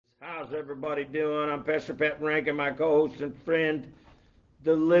How's everybody doing? I'm Pastor Pat Rankin, my co-host and friend,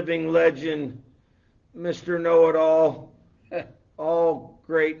 the living legend, Mr. Know-It-All, all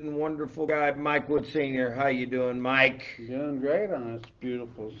great and wonderful guy, Mike Wood Sr. How you doing, Mike? Doing great on this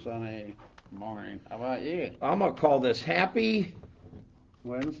beautiful sunny morning. How about you? I'm gonna call this Happy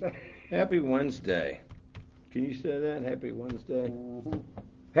Wednesday? Wednesday. Can you say that? Happy Wednesday. Mm-hmm.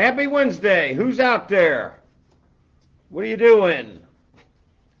 Happy Wednesday. Who's out there? What are you doing?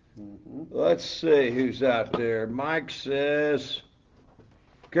 Mm-hmm. Let's see who's out there. Mike says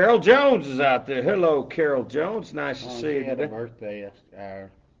Carol Jones is out there. Hello, Carol Jones. Nice to see She you had a today. birthday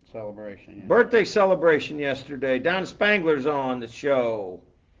celebration. Yeah. Birthday celebration yesterday. Don Spangler's on the show.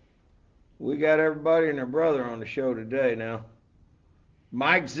 We got everybody and their brother on the show today now.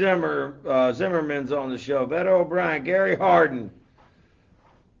 Mike Zimmerman's on the show. Beto O'Brien, Gary Harden,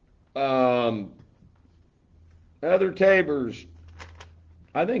 Heather Tabers.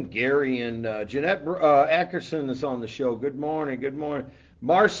 I think Gary and Jeanette Ackerson is on the show. Good morning. Good morning.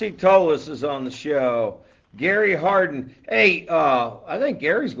 Marcy Tolis is on the show. Gary Harden. Hey, I think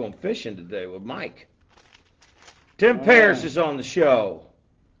Gary's going fishing today with Mike. Tim Pears is on the show.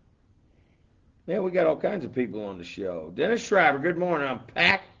 Yeah, we got all kinds of people on the show. Dennis Schreiber, good morning.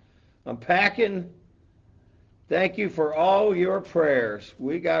 I'm packing. Thank you for all your prayers.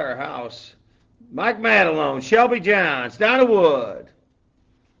 We got our house. Mike Madelone, Shelby Johns, Donna Wood.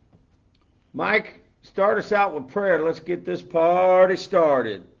 Mike, start us out with prayer. Let's get this party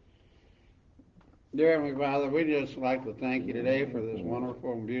started. Dear Heavenly Father, we just like to thank you today for this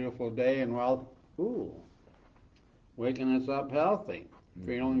wonderful and beautiful day and waking us up healthy,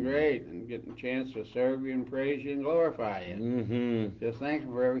 feeling great, and getting a chance to serve you and praise you and glorify you. Mm-hmm. Just thank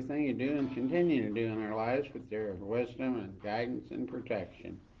you for everything you do and continue to do in our lives with your wisdom and guidance and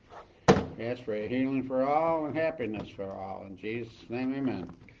protection. We ask for healing for all and happiness for all. In Jesus' name,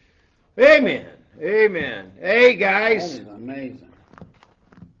 amen. Amen. Amen. Hey, That guys. is amazing.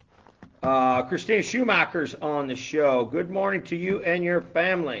 Christina Schumacher's on the show. Good morning to you and your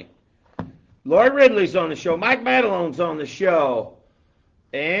family. Lloyd Ridley's on the show. Mike Madalone's on the show.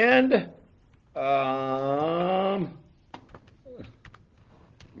 And,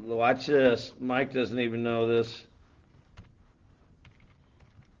 watch this. Mike doesn't even know this.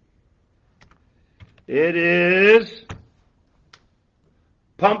 It is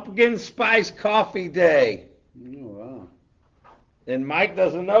Pumpkin Spice Coffee Day. Oh, wow. And Mike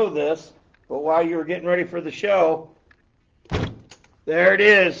doesn't know this, but while you were getting ready for the show, there it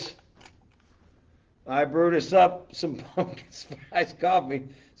is. I brewed us up some pumpkin spice coffee.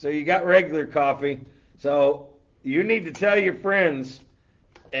 So you got regular coffee. So you need to tell your friends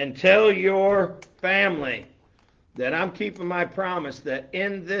and tell your family that I'm keeping my promise that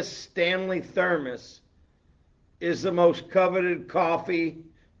in this Stanley thermos is the most coveted coffee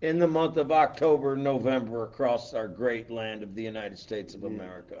in the month of October and November across our great land of the United States of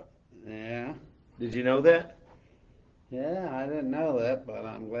America. Yeah. Did you know that? Yeah, I didn't know that, but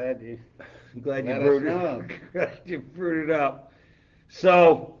I'm glad you. Glad you Let us brewed know. it. Glad you brewed it up.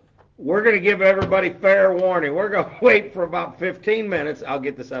 So we're going to give everybody fair warning. We're going to wait for about 15 minutes. I'll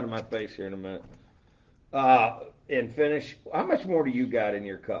get this out of my face here in a minute. And finish. How much more do you got in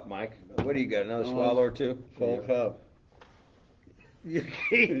your cup, Mike? What do you got? Another swallow or two? Full cup.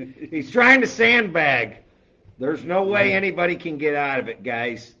 He's trying to sandbag. There's no way anybody can get out of it,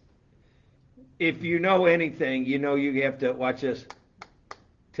 guys. If you know anything, you know you have to, watch this,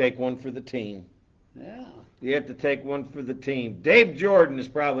 take one for the team. Yeah. You have to take one for the team. Dave Jordan is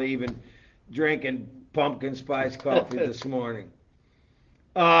probably even drinking pumpkin spice coffee this morning.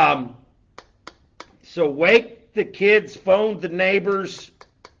 So wake the kids, phone the neighbors,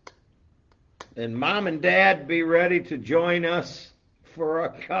 and mom and dad be ready to join us for a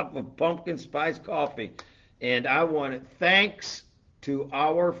cup of pumpkin spice coffee. And I want to thanks to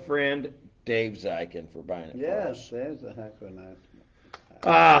our friend Dave Zykin for buying it. Yes, there's a heck of a nice.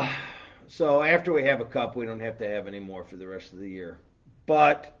 So after we have a cup, we don't have to have any more for the rest of the year.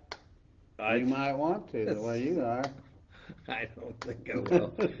 But You might want to, the way you are. I don't think I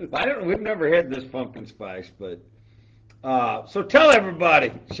will. We've never had this pumpkin spice, but so tell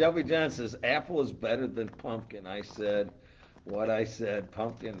everybody. Shelby John says apple is better than pumpkin. I said what I said.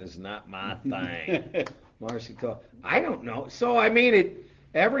 Pumpkin is not my thing. Marcy told. I don't know. So I mean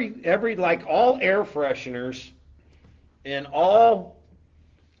every like all air fresheners and all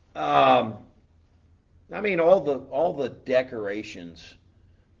all the decorations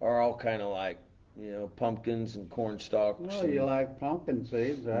are all kind of like, pumpkins and corn stalks. Well, you like pumpkin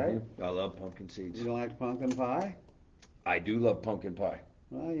seeds, right? I love pumpkin seeds. You like pumpkin pie? I do love pumpkin pie.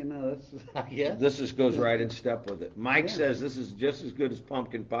 Well, you know, this is, I guess. Goes right in step with it. Mike Yeah. says this is just as good as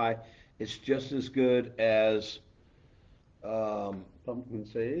pumpkin pie. It's just as good as Pumpkin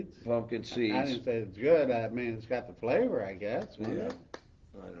seeds. pumpkin I seeds. didn't say it's good. I mean, it's got the flavor, I guess. Yeah.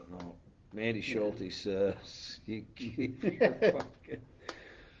 I don't know. Mandy Schulte says you keep your pumpkin.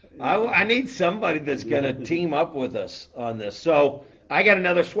 I need somebody that's going to team up with us on this. So I got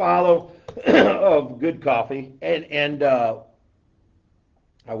another swallow of good coffee, and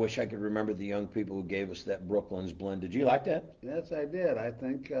I wish I could remember the young people who gave us that Brooklyn's blend. Did you like that? Yes, I did. I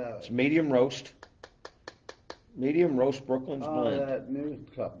think. It's medium roast. Medium roast Brooklyn's blend. That new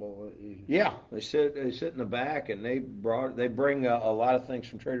couple. Yeah, they sit in the back, and they bring a lot of things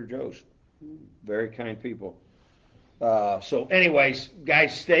from Trader Joe's. Very kind people. So, anyways,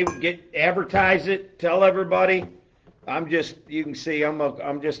 guys, advertise it. Tell everybody. You can see,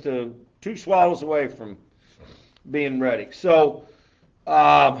 I'm just 2 swallows away from being ready. So,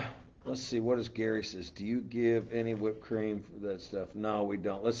 let's see. What does Gary says? Do you give any whipped cream for that stuff? No, we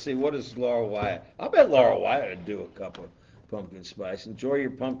don't. Let's see. What does Laura Wyatt? I bet Laura Wyatt would do a cup of pumpkin spice. Enjoy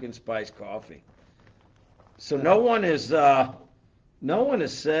your pumpkin spice coffee. So no one has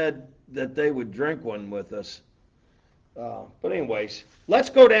said that they would drink one with us. But anyways, let's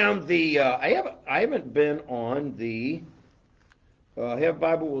go down the. I haven't been on the Have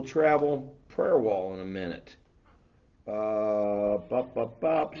Bible Will Travel prayer wall in a minute.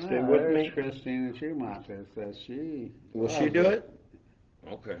 Stay with me. Christina Schumacher says she. Will she do it?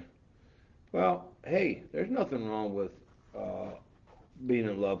 Okay. Well, hey, there's nothing wrong with being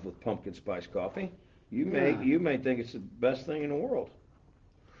in love with pumpkin spice coffee. You may think it's the best thing in the world.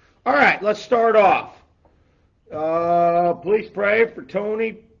 All right, let's start off. Please pray for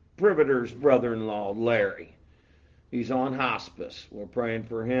Tony Privater's brother-in-law, Larry. He's on hospice. We're praying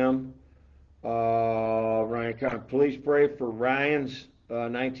for him. Ryan Connor, please pray for Ryan's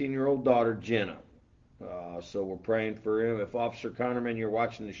 19-year-old daughter, Jenna. So we're praying for him. If Officer Connerman, you're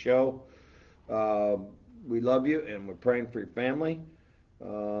watching the show, we love you, and we're praying for your family.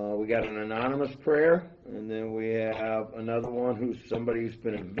 We got an anonymous prayer, and then we have another one who's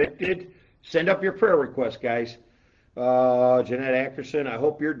been evicted. Send up your prayer requests, guys. Jeanette Ackerson, I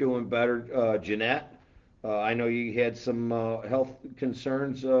hope you're doing better, Jeanette. I know you had some health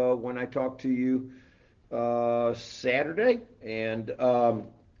concerns when I talked to you Saturday, and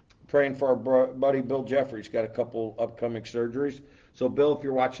praying for our buddy Bill Jeffries. Got a couple upcoming surgeries. So, Bill, if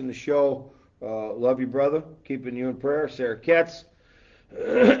you're watching the show, love you, brother. Keeping you in prayer. Sarah Ketz,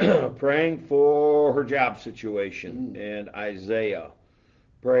 praying for her job situation. And Isaiah,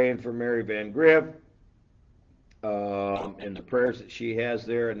 praying for Mary Van Griff and the prayers that she has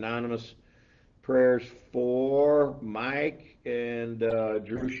there. Anonymous prayers for Mike and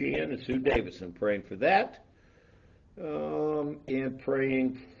Drew Sheehan and Sue Davidson. Praying for that. And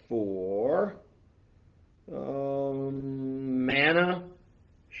praying for Mana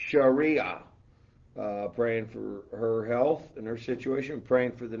Sharia. Praying for her health and her situation.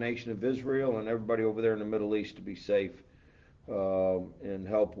 Praying for the nation of Israel and everybody over there in the Middle East to be safe and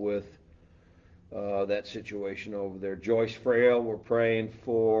help with that situation over there. Joyce Frail, we're praying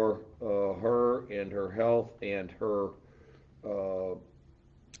for her and her health and her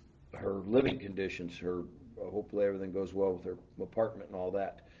living conditions. Hopefully everything goes well with her apartment and all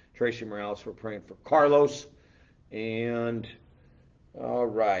that. Tracy Morales, we're praying for Carlos. And all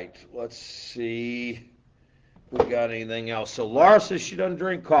right, let's see if we got anything else. So Laura says she doesn't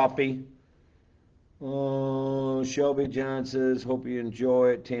drink coffee. Shelby John says, hope you enjoy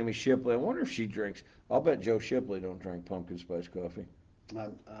it. Tammy Shipley, I wonder if she drinks. I'll bet Joe Shipley don't drink pumpkin spice coffee. I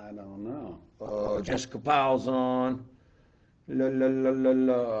don't know. Jessica Powell's on. La la la la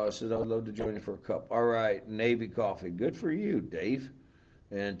la. Says, I'd love to join you for a cup. All right, Navy coffee. Good for you, Dave.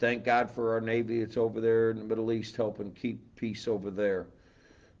 And thank God for our Navy that's over there in the Middle East helping keep peace over there.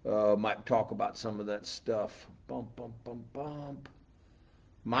 Might talk about some of that stuff. Bump, bump, bump, bump.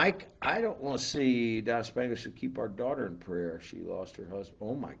 Mike, I don't want to see Donna Spangler should keep our daughter in prayer. She lost her husband.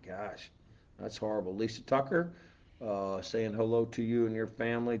 Oh, my gosh. That's horrible. Lisa Tucker, saying hello to you and your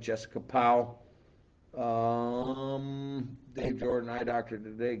family. Jessica Powell. Dave Jordan, eye doctor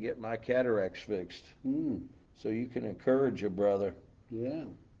today, get my cataracts fixed. So you can encourage your brother. Yeah.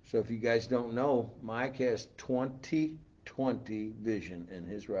 So if you guys don't know, Mike has 20/20 vision in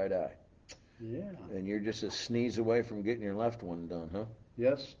his right eye. Yeah. And you're just a sneeze away from getting your left one done, huh?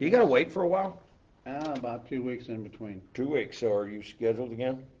 Yes. You got to wait for a while? About 2 weeks in between. 2 weeks. So are you scheduled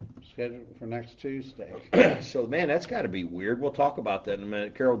again? Scheduled for next Tuesday. So, man, that's got to be weird. We'll talk about that in a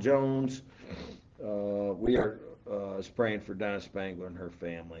minute. Carol Jones, we are praying for Donna Spangler and her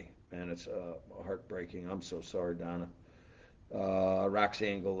family. Man, it's heartbreaking. I'm so sorry, Donna.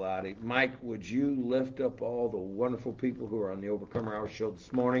 Roxanne Galati. Mike, would you lift up all the wonderful people who are on the Overcomer Hour show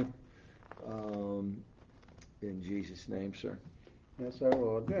this morning? In Jesus' name, sir. Yes, I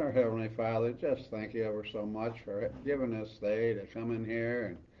will. Dear Heavenly Father, just thank you ever so much for giving us the day to come in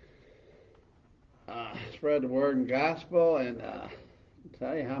here and spread the word and gospel and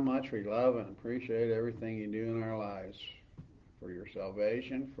tell you how much we love and appreciate everything you do in our lives. For your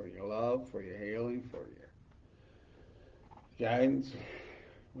salvation, for your love, for your healing, for your guidance.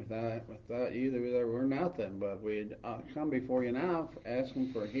 Without you, we're nothing, but we come before you now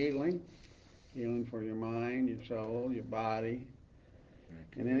asking for healing for your mind, your soul, your body,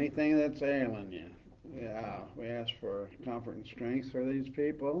 and anything that's ailing you. Yeah, we ask for comfort and strength for these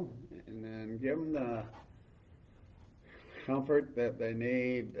people, and then give them the comfort that they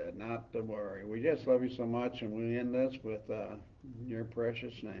need, not to worry. We just love you so much, and we end this with your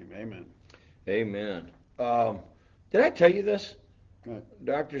precious name. Amen. Amen. Did I tell you this? Good.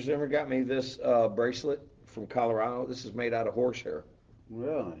 Dr. Zimmer got me this bracelet from Colorado. This is made out of horsehair.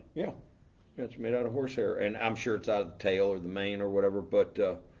 Really? Yeah. It's made out of horsehair, and I'm sure it's out of the tail or the mane or whatever, but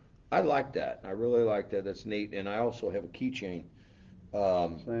I like that. I really like that. That's neat. And I also have a keychain.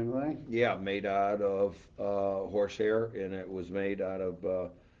 Same thing? Yeah, made out of horsehair, and it was made out of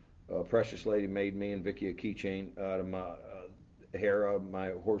a precious lady made me and Vicky a keychain out of my hair of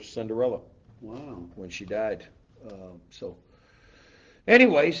my horse Cinderella. Wow. When she died.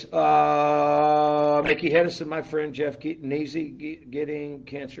 Anyways, Mickey Hedison, my friend Jeff Neasy, getting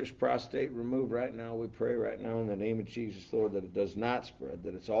cancerous prostate removed right now. We pray right now in the name of Jesus, Lord, that it does not spread,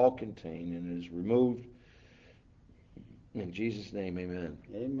 that it's all contained and is removed. In Jesus' name, amen.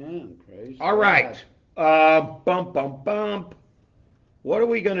 Amen. Praise all right. Bump. What are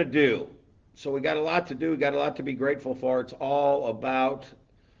we going to do? So we got a lot to do. We got a lot to be grateful for. It's all about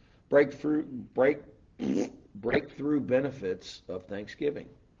breakthrough benefits of Thanksgiving.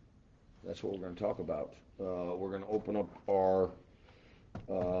 That's what we're going to talk about. We're going to open up our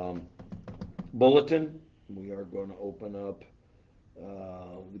bulletin. We are going to open up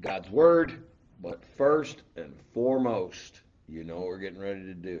God's Word. But first and foremost, you know what we're getting ready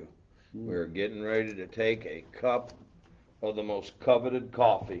to do. We're getting ready to take a cup of the most coveted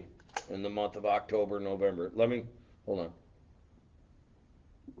coffee in the month of October, November. Hold on.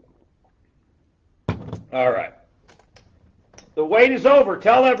 All right. The wait is over.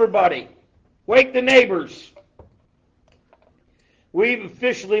 Tell everybody. Wake the neighbors. We've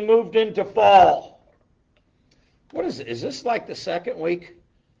officially moved into fall. What is it? Is this like the second week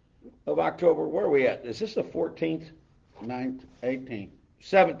of October? Where are we at? Is this the 14th? 9th, 18th.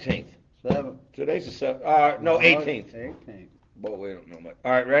 17th. 7th. Today's the 7th. No, 18th. 18th. But we don't know much.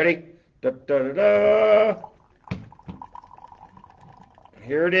 All right, ready? Da, da, da, da.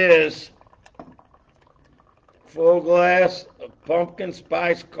 Here it is. Full glass of pumpkin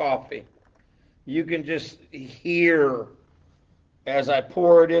spice coffee. You can just hear as I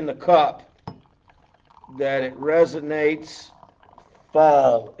pour it in the cup that it resonates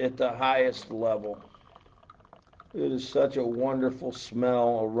fall at the highest level. It is such a wonderful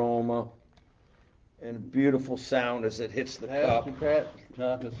smell, aroma, and beautiful sound as it hits the cup.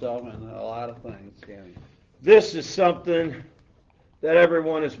 Talk yourself in a lot of things, Kenny. This is something that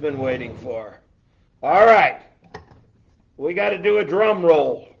everyone has been waiting for. All right. We got to do a drum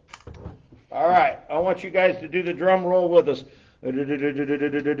roll. All right. I want you guys to do the drum roll with us. All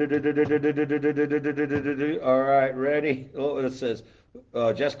right. Ready? Oh, it says,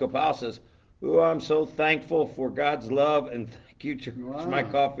 Jessica Powell says, "Oh, I'm so thankful for God's love and thank you, church. Wow. My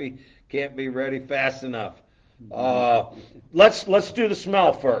coffee can't be ready fast enough." Let's do the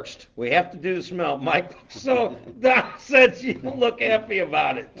smell first. We have to do the smell. Mike, so Don said you don't look happy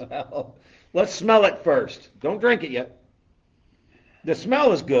about it. Well, let's smell it first. Don't drink it yet. The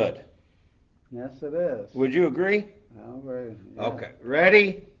smell is good. Yes, it is. Would you agree? Very, yeah. Okay.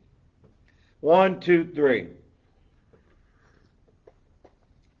 Ready? 1, 2, 3.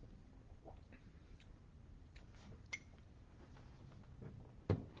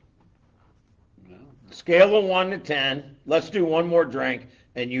 Scale of 1 to 10. Let's do one more drink,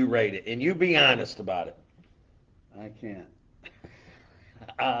 and you rate it. And you be honest about it. I can't.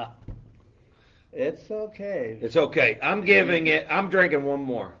 It's okay. It's okay. I'm drinking one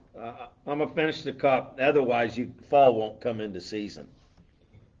more. I'm going to finish the cup. Otherwise, fall won't come into season.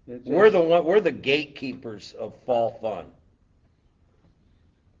 We're the gatekeepers of fall fun.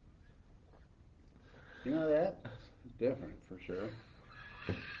 You know that? It's different, for sure.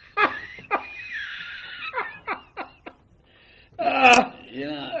 I'm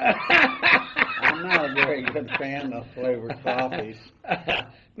not a very good fan of flavored coffees.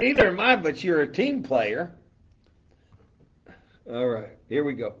 Neither am I, but you're a team player. All right, here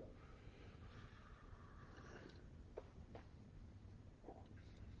we go.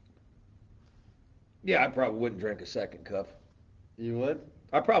 Yeah, I probably wouldn't drink a second cup. You would?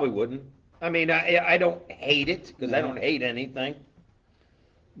 I probably wouldn't. I mean, I don't hate it because I No. don't hate anything.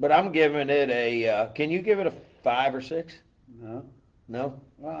 But I'm giving it a. Can you give it a 5 or 6? No. No.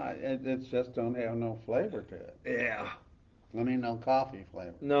 Well, it's just don't have no flavor to it. Yeah. I mean, no coffee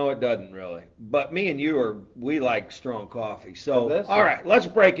flavor. No, it doesn't really. But me and you we like strong coffee. So But this all is- right, let's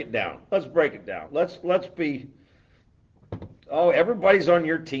break it down. Let's break it down. Let's be. Oh, everybody's on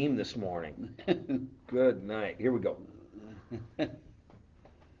your team this morning. Good night. Here we go.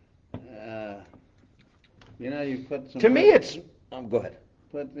 You put some. To me, it's. Go ahead.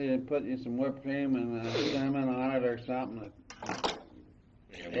 Put you some whipped cream and cinnamon on it or something.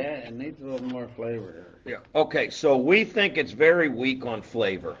 Yeah, it needs a little more flavor. Yeah. Okay, so we think it's very weak on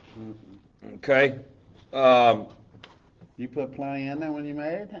flavor. Mhm. Okay. You put plenty in there when you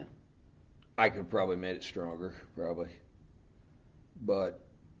made it? I could probably made it stronger, probably. But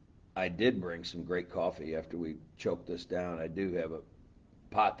I did bring some great coffee after we choked this down. I do have a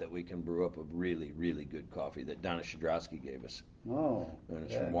pot that we can brew up of really, really good coffee that Donna Shadrowski gave us. Oh. And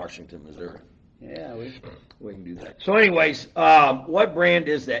it's yeah. from Washington, Missouri. Yeah, We can do that. So anyways, what brand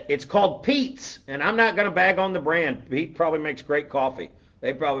is that? It's called Pete's, and I'm not going to bag on the brand. Pete probably makes great coffee.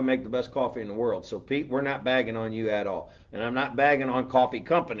 They probably make the best coffee in the world. So Pete, we're not bagging on you at all. And I'm not bagging on coffee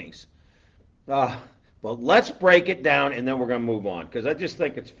companies. But let's break it down, and then we're going to move on, because I just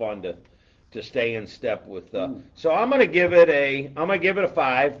think it's fun to stay in step with. So I'm going to give it a 5. I'm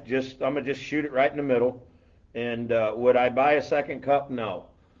going to just shoot it right in the middle. And would I buy a second cup? No.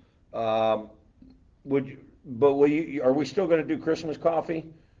 Would you? But will you? Are we still going to do Christmas coffee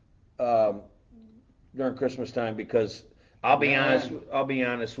during Christmas time? Because I'll be honest. I'll be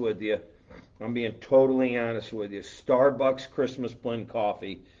honest with you. I'm being totally honest with you. Starbucks Christmas blend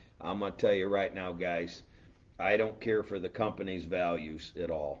coffee. I'm going to tell you right now, guys. I don't care for the company's values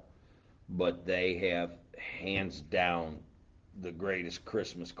at all, but they have hands down the greatest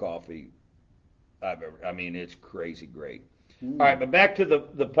Christmas coffee I've ever. I mean, it's crazy great. All right, but back to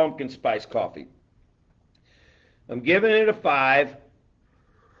the pumpkin spice coffee. I'm giving it a 5.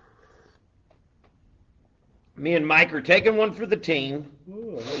 Me and Mike are taking one for the team,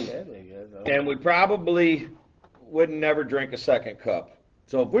 Ooh, that'd be good. and we probably would never drink a second cup.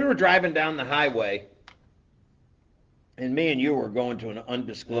 So if we were driving down the highway, and me and you were going to an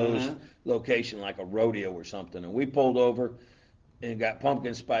undisclosed location like a rodeo or something, and we pulled over and got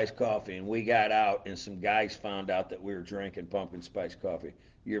pumpkin spice coffee, and we got out, and some guys found out that we were drinking pumpkin spice coffee,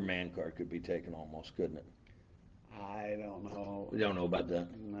 your man card could be taken almost, couldn't it? I don't know. We don't know about that.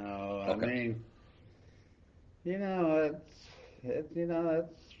 No, Okay. I mean, it's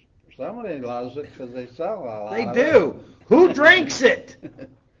somebody loves it because they sell a lot. They of do. Who drinks it?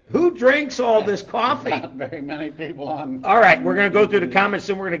 Who drinks all this coffee? Not very many people on. All right, we're going to go through the comments,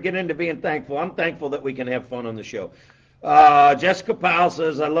 and we're going to get into being thankful. I'm thankful that we can have fun on the show. Jessica Powell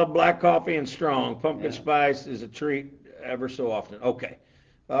says, I love black coffee and strong. Pumpkin spice is a treat ever so often. Okay.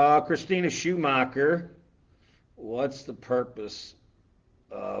 Christina Schumacher, what's the purpose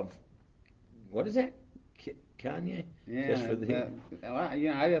of, what is that? Kanye? Yeah, Just for the-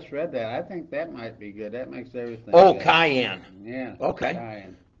 I just read that. I think that might be good. That makes everything. Oh, good. cayenne. Yeah. Okay.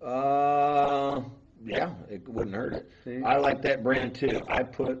 Cayenne. Yeah, it wouldn't hurt it. See? I like that brand too. I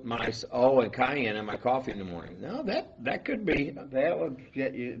put and cayenne in my coffee in the morning. No, that could be. That would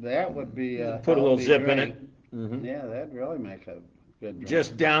get you. That would be. Put a little healthy zip in drink. it. Mm-hmm. Yeah, that'd really make a good drink.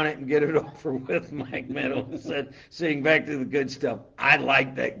 Just down it and get it over with. Mike Meadow said, "Sitting back to the good stuff." I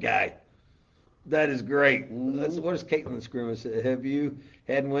like that guy. That is great. What does Caitlin Screamer say? Have you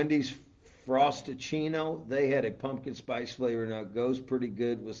had Wendy's Frosticino? They had a pumpkin spice flavor. Now it goes pretty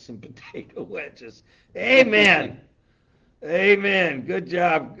good with some potato wedges. Amen. Amen. Good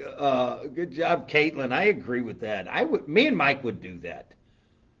job. Good job, Caitlin. I agree with that. Me and Mike would do that.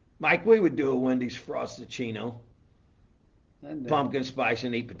 Mike, we would do a Wendy's Frosticino, And, pumpkin spice,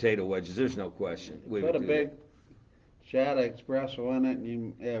 and eat potato wedges. There's no question. We Put would a do big that. shot of espresso in it,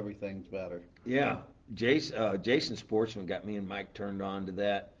 and everything's better. Yeah. Jason Sportsman got me and Mike turned on to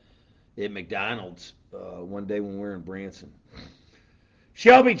that at McDonald's one day when we were in Branson.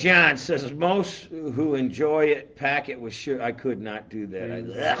 Shelby John says, most who enjoy it pack it with sugar. I could not do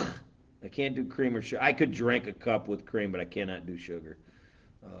that. I can't do cream or sugar. I could drink a cup with cream, but I cannot do sugar.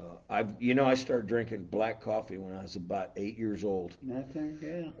 I started drinking black coffee when I was about 8 years old. I think,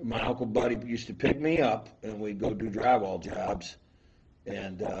 yeah. My uncle Buddy used to pick me up, and we'd go do drywall jobs,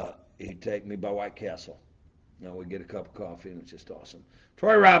 and he'd take me by White Castle. We'd get a cup of coffee, and it's just awesome.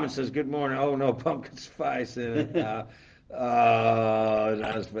 Troy Robbins says, good morning. Oh, no, pumpkin spice in it.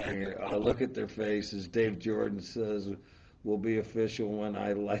 Look at their faces. Dave Jordan says, "Will be official when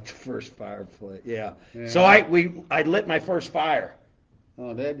I light the first fireplace." Yeah. So Yeah. I lit my first fire.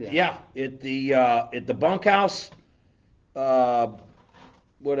 Oh, did you? Yeah, at the bunkhouse. Uh,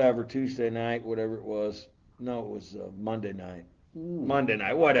 whatever, Tuesday night, whatever it was. No, it was Monday night. Mm. Monday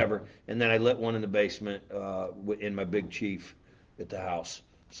night, whatever. And then I lit one in the basement in my big chief at the house.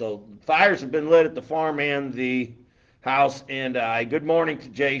 So fires have been lit at the farm and the house. And good morning to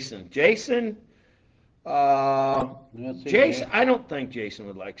Jason. Let's see, Jason, I don't think Jason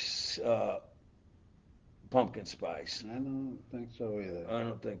would like pumpkin spice. I don't think so either. I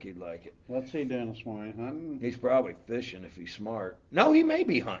don't think he'd like it. What's he doing this morning? Hunting? He's probably fishing if he's smart. No, he may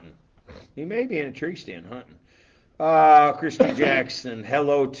be hunting. He may be in a tree stand hunting. Christy Jackson,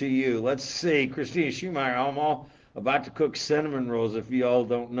 hello to you. Let's see. Christina Schumacher, I'm all about to cook cinnamon rolls if you all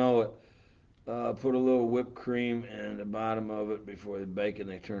don't know it. Put a little whipped cream in the bottom of it before they bake and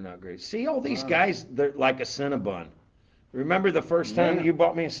they turn out great. See, all these guys, they're like a Cinnabon. Remember the first time Yeah. you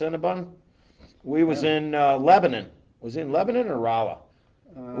bought me a Cinnabon? We was in Lebanon. Was it in Lebanon or Raleigh?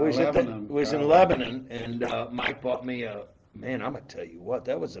 We was Lebanon, in probably. Lebanon, and Mike bought me a. Man, I'm gonna tell you what,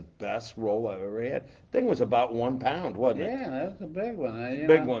 that was the best roll I've ever had. Thing was about 1 pound, wasn't it? Yeah, that's a big one.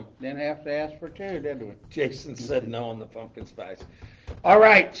 Big one. Didn't have to ask for two, did we? Jason said no on the pumpkin spice. All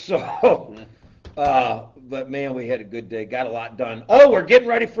right, so, but man, we had a good day. Got a lot done. Oh, we're getting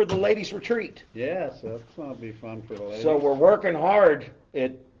ready for the ladies' retreat. Yes, that's gonna be fun for the ladies. So we're working hard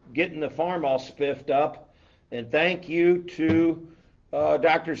at getting the farm all spiffed up. And thank you to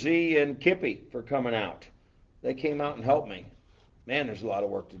Dr. Z and Kippy for coming out. They came out and helped me. Man, there's a lot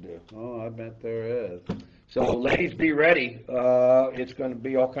of work to do. Oh, I bet there is. So ladies, be ready. It's going to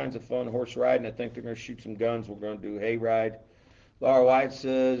be all kinds of fun horse riding. I think they're going to shoot some guns. We're going to do hay ride. Laura White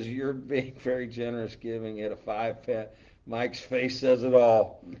says, you're being very generous giving it a 5 pet. Mike's face says it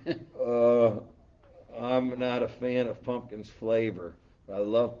all. I'm not a fan of pumpkin's flavor. I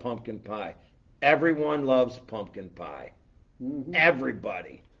love pumpkin pie. Everyone loves pumpkin pie. Mhm.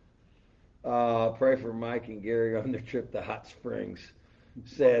 Everybody. Pray for Mike and Gary on their trip to Hot Springs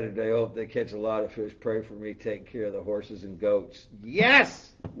Saturday. Hope they catch a lot of fish. Pray for me. Take care of the horses and goats.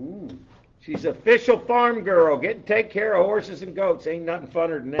 Yes! Mm. She's official farm girl. Take care of horses and goats. Ain't nothing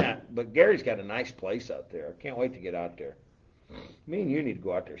funner than that. But Gary's got a nice place out there. I can't wait to get out there. Me and you need to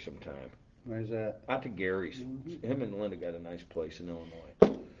go out there sometime. Where's that? Out to Gary's. Mhm. Him and Linda got a nice place in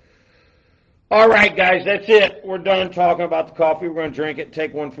Illinois. All right, guys, that's it. We're done talking about the coffee. We're going to drink it,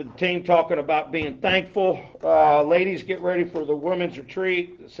 take one for the team, talking about being thankful. Ladies, get ready for the women's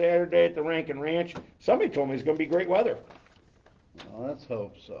retreat Saturday at the Rankin Ranch. Somebody told me it's going to be great weather. Well, let's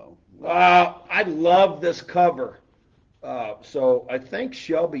hope so. I love this cover. So I think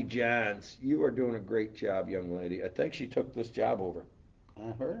Shelby Johns, you are doing a great job, young lady. I think she took this job over.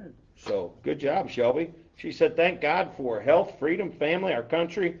 I heard. So good job, Shelby. She said, thank God for health, freedom, family, our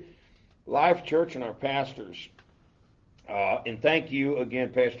country, Life Church, and our pastors. And thank you again,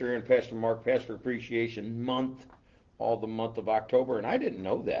 Pastor Aaron, Pastor Mark, Pastor Appreciation Month, all the month of October. And I didn't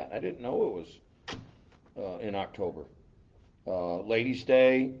know that. I didn't know it was in October. Ladies'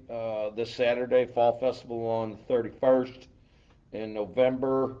 Day this Saturday, Fall Festival on the 31st. And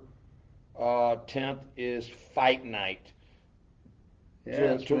November 10th is Fight Night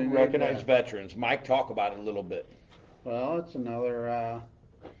Yes, to we need recognize that. veterans. Mike, talk about it a little bit. Well, it's another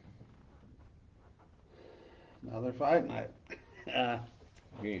fight night.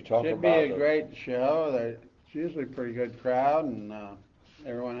 You talk Should be about a great show. It's usually a pretty good crowd, and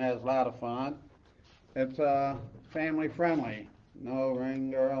everyone has a lot of fun. It's family friendly. No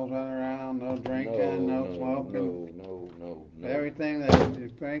ring girls running around, no drinking, no smoking. No. Everything that you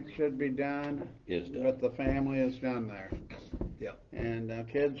think should be done Is done. with the family is done there. Yep. And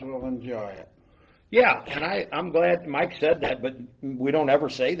kids will enjoy it. Yeah, and I'm glad Mike said that, but we don't ever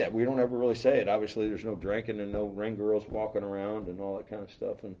say that. We don't ever really say it. Obviously, there's no drinking and no ring girls walking around and all that kind of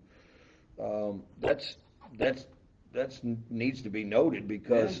stuff, and that's needs to be noted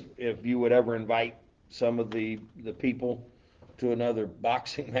because if you would ever invite some of the people to another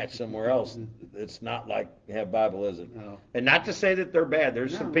boxing match somewhere else, it's not like Have Bible, is it? No. And not to say that they're bad.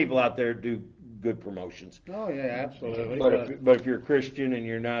 There's some No. people out there who do good promotions. Oh yeah, absolutely. But if you're a Christian and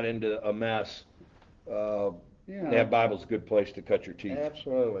you're not into a mess, Have Bible's a good place to cut your teeth.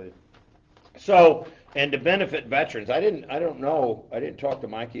 Absolutely. So, and to benefit veterans, I didn't talk to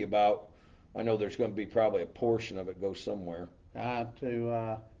Mikey about, I know there's going to be probably a portion of it goes somewhere. I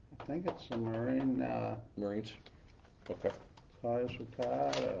think it's the Marines? Okay. College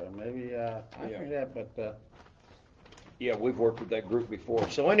retired, or maybe, I forget, but, Yeah, we've worked with that group before.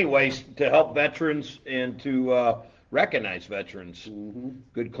 So anyways, to help veterans and to recognize veterans. Mm-hmm.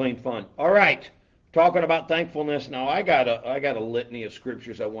 Good, clean fun. All right. Talking about thankfulness, now I got a litany of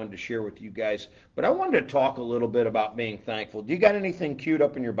scriptures I wanted to share with you guys, but I wanted to talk a little bit about being thankful. Do you got anything queued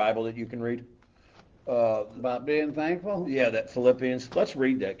up in your Bible that you can read? About being thankful? Yeah, that Philippians. Let's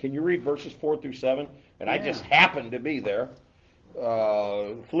read that. Can you read verses 4 through 7? And I Yeah. just happened to be there.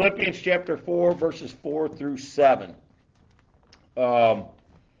 Philippians chapter 4, verses 4 through 7. Yeah,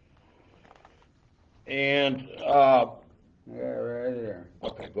 right here.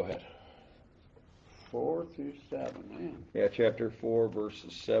 Okay, go ahead. 4 through 7, man. Yeah, chapter 4,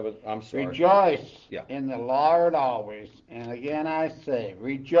 verses 7. I'm sorry. Rejoice Yeah. in the Lord always. And again I say,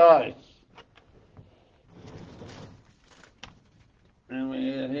 rejoice. And we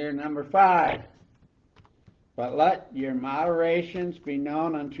get here number 5. But let your moderations be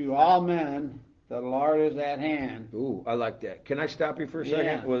known unto all men, the Lord is at hand. Ooh, I like that. Can I stop you for a second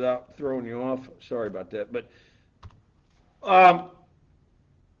Yeah. without throwing you off? Sorry about that. But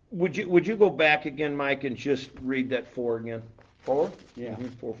would you go back again, Mike, and just read that 4 again? 4? Yeah.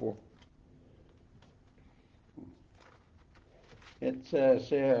 4. It says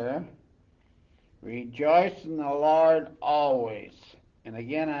here, rejoice in the Lord always. And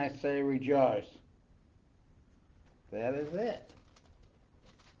again I say rejoice. That is it.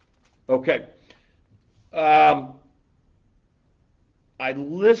 Okay. I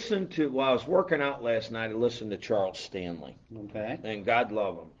listened to, while I was working out last night, I listened to Charles Stanley. Okay. And God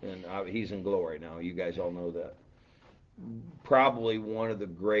love him. And he's in glory now. You guys all know that. Probably one of the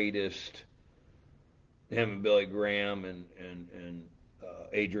greatest, him and Billy Graham and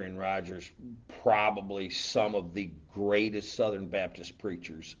Adrian Rogers, probably some of the greatest Southern Baptist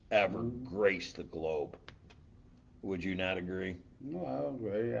preachers ever graced the globe. Would you not agree? No, I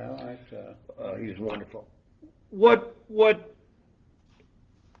agree. I like that. He's wonderful. What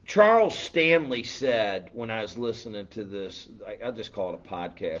Charles Stanley said when I was listening to this, I'll just call it a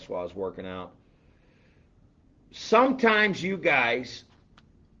podcast while I was working out. Sometimes you guys,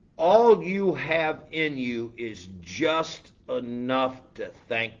 all you have in you is just enough to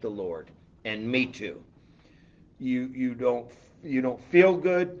thank the Lord, and me too. You don't feel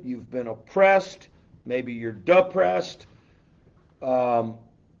good. You've been oppressed. Maybe you're depressed.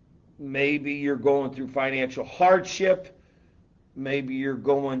 Maybe you're going through financial hardship. Maybe you're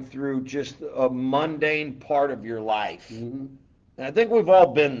going through just a mundane part of your life. Mm-hmm. And I think we've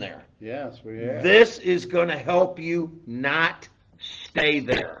all been there. Yes, we have. This is going to help you not stay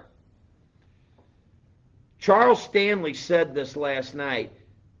there. Charles Stanley said this last night.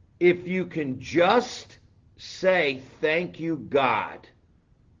 If you can just say, thank you, God,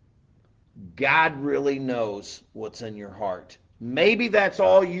 God really knows what's in your heart. Maybe that's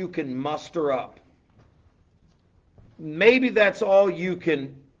all you can muster up. Maybe that's all you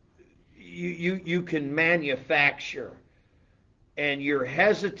can manufacture. And you're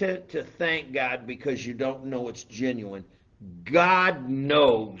hesitant to thank God because you don't know it's genuine. God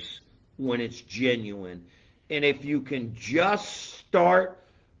knows when it's genuine. And if you can just start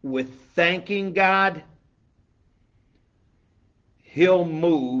with thanking God, He'll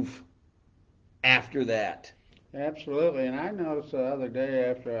move after that. Absolutely. And I noticed the other day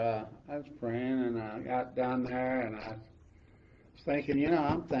after I was praying and I got down there and I was thinking,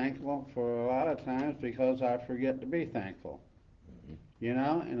 I'm thankful for a lot of times because I forget to be thankful.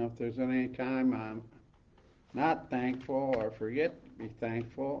 And if there's any time I'm not thankful or forget to be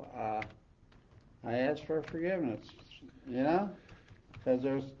thankful, I ask for forgiveness, because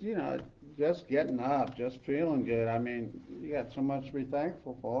there's, just getting up, just feeling good. I mean, you got so much to be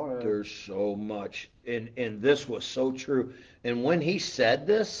thankful for. There's so much, and this was so true. And when he said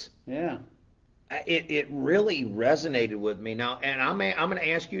this, yeah, it really resonated with me. Now, and I'm going to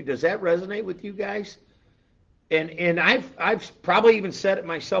ask you, does that resonate with you guys? And I've probably even said it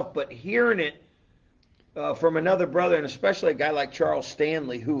myself, but hearing it from another brother, and especially a guy like Charles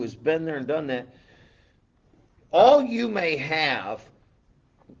Stanley, who has been there and done that, all you may have,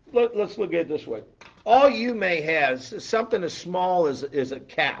 let's look at it this way. All you may have is something as small as a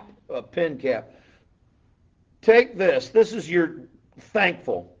cap, a pen cap. Take this. This is your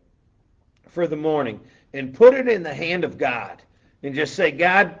thankful for the morning, and put it in the hand of God, and just say,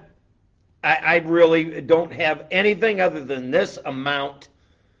 God, I really don't have anything other than this amount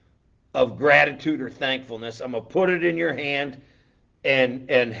of gratitude or thankfulness. I'm going to put it in your hand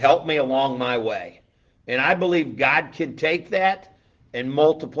and help me along my way. And I believe God can take that and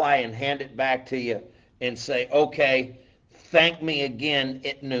multiply and hand it back to you and say, okay, thank me again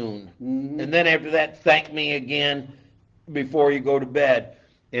at noon. Mm-hmm. And then after that, thank me again before you go to bed.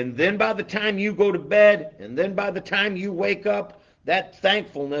 And then by the time you go to bed, and then by the time you wake up, that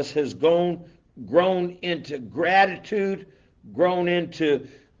thankfulness has gone grown into gratitude, grown into,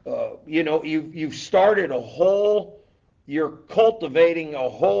 you've started you're cultivating a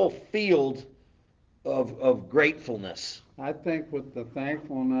whole field of gratefulness. I think with the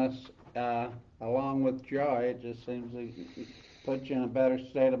thankfulness, along with joy, it just seems to put you in a better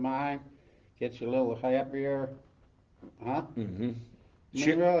state of mind, gets you a little happier, huh? Mm-hmm. I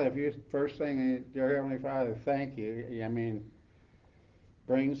mean, really, if you first thing, dear Heavenly Father, thank you. I mean,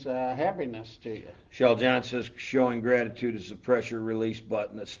 brings happiness to you. Shell John says showing gratitude is a pressure release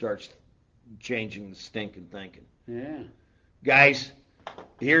button that starts changing the stinking thinking. Yeah. Guys,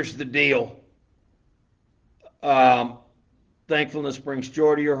 here's the deal. Thankfulness brings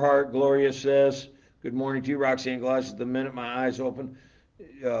joy to your heart. Gloria says, good morning to you. Roxanne Glass, the minute my eyes open,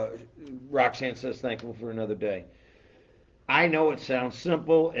 Roxanne says, thankful for another day. I know it sounds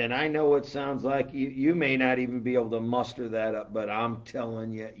simple, and I know it sounds like you may not even be able to muster that up, but I'm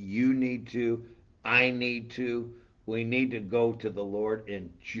telling you, you need to, I need to, we need to go to the Lord and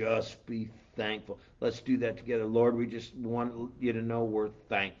just be thankful. Let's do that together. Lord, we just want you to know we're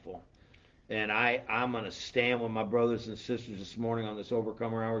thankful. And I'm going to stand with my brothers and sisters this morning on this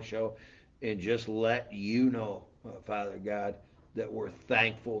Overcomer Hour show and just let you know, Father God, that we're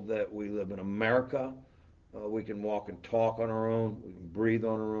thankful that we live in America. We can walk and talk on our own. We can breathe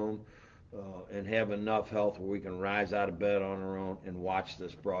on our own and have enough health where we can rise out of bed on our own and watch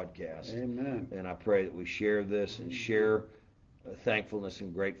this broadcast. Amen. And I pray that we share this and share thankfulness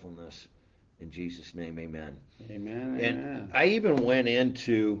and gratefulness. In Jesus' name, amen. Amen. And Amen. I even went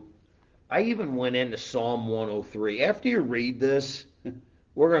into Psalm 103. After you read this,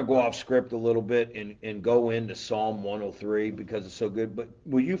 we're going to go off script a little bit and go into Psalm 103 because it's so good. But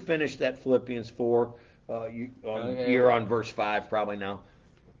will you finish that Philippians 4? You're on verse 5 probably now.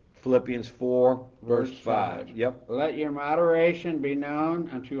 Philippians 4, verse 5. Yep. Let your moderation be known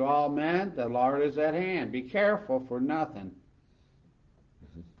unto all men. The Lord is at hand. Be careful for nothing.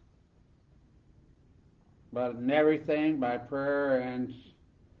 Mm-hmm. But in everything by prayer and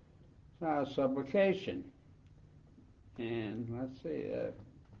supplication. And let's see,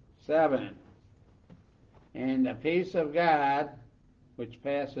 7. And the peace of God, which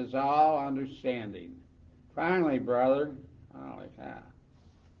passes all understanding. Finally, brother, holy cow,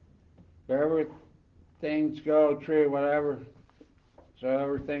 wherever things go true,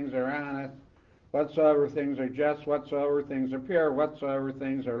 whatsoever things are honest, whatsoever things are just, whatsoever things are pure, whatsoever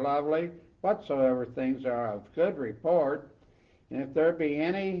things are lovely, whatsoever things are of good report, and if there be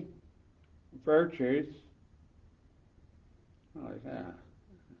any virtues, holy cow.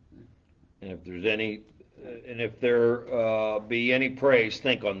 And if there be any praise,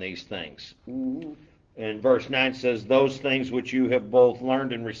 think on these things. Mm-hmm. And verse 9 says, those things which you have both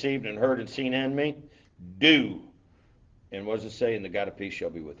learned and received and heard and seen in me, do. And what does it say? And the God of peace shall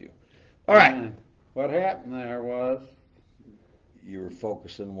be with you. All right. Yeah. What happened there was, you were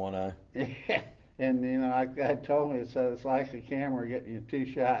focusing one eye. and like God told me, it said it's like the camera getting you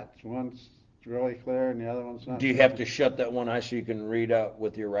 2 shots. One's really clear and the other one's not. Do you have to shut that one eye so you can read out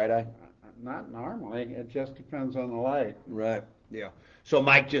with your right eye? Not normally. It just depends on the light. Right. Yeah. So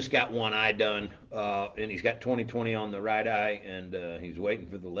Mike just got one eye done, and he's got 20/20 on the right eye, and he's waiting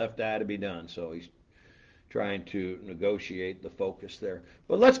for the left eye to be done. So he's trying to negotiate the focus there.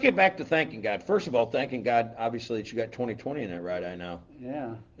 But let's get back to thanking God. First of all, thanking God, obviously, that you got 20/20 in that right eye now.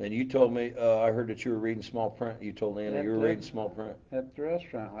 Yeah. And you told me, I heard that you were reading small print. You told Anna you were reading small print. At the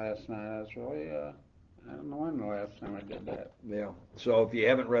restaurant last night, I was really, I don't know when the last time I did that. Yeah. So if you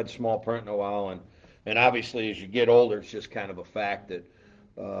haven't read small print in a while, and obviously as you get older, it's just kind of a fact that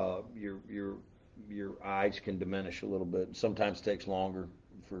your eyes can diminish a little bit. Sometimes it takes longer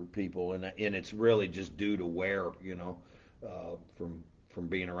for people, and it's really just due to wear, from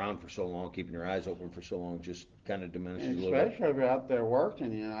being around for so long, keeping your eyes open for so long, just kind of diminishes a little bit. Especially if you're out there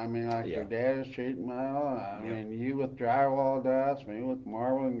working, I mean, like your dad is sheet metal. I mean, you with drywall dust, me with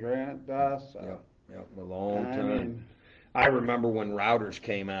marble and granite dust. So. Yeah, a long time. I remember when routers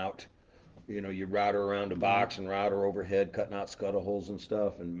came out. You router around a box and router overhead, cutting out scuttle holes and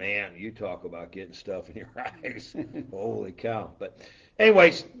stuff. And man, you talk about getting stuff in your eyes. Holy cow. But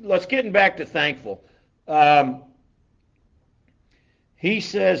anyways, let's get back to thankful. He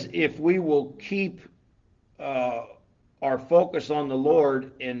says if we will keep our focus on the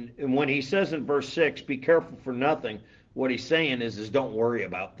Lord, and when he says in verse 6, be careful for nothing, what he's saying is don't worry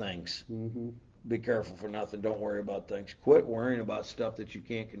about things. Mm-hmm. Be careful for nothing. Don't worry about things. Quit worrying about stuff that you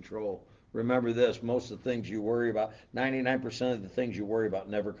can't control. Remember this, most of the things you worry about, 99% of the things you worry about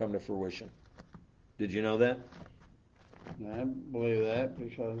never come to fruition. Did you know that? I believe that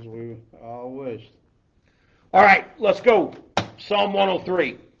because we all wished. All right, let's go. Psalm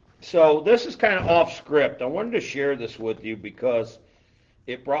 103. So this is kind of off script. I wanted to share this with you because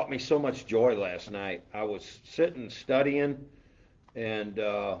it brought me so much joy last night. I was sitting studying, and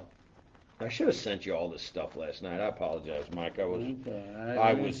I should have sent you all this stuff last night. I apologize, Mike. I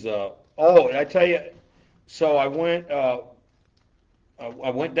was. Oh, I tell you. So I went. I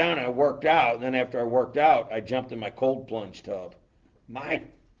went down and I worked out. And then after I worked out, I jumped in my cold plunge tub. My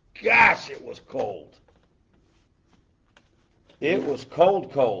gosh, it was cold. It was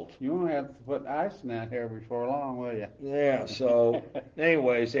cold, cold. You won't have to put ice in that here before long, will you? Yeah, so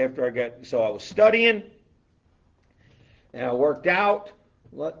anyways, I was studying and I worked out,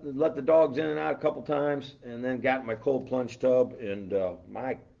 let the dogs in and out a couple times, and then got in my cold plunge tub, and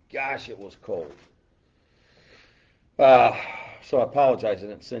my gosh, it was cold. So I apologize I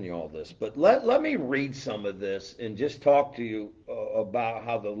didn't send you all this, but let me read some of this and just talk to you about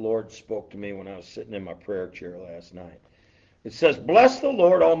how the Lord spoke to me when I was sitting in my prayer chair last night. It says, "Bless the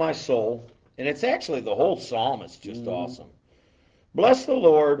Lord, O my soul," and it's actually the whole psalm. It's just awesome. "Bless the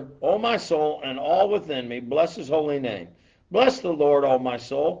Lord, O my soul, and all within me. Bless his holy name. Bless the Lord, O my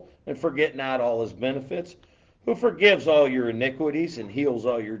soul, and forget not all his benefits, who forgives all your iniquities and heals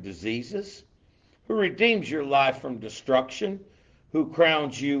all your diseases, who redeems your life from destruction, who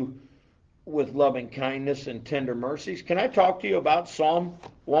crowns you with loving kindness and tender mercies." Can I talk to you about Psalm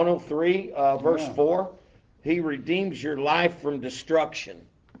 103, verse 4? He redeems your life from destruction.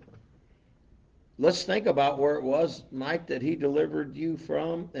 Let's think about where it was, Mike, that he delivered you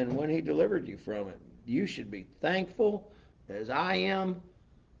from and when he delivered you from it. You should be thankful, as I am,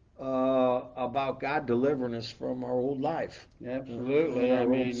 about God delivering us from our old life. Absolutely.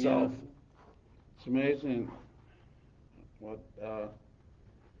 Our old self. It's amazing what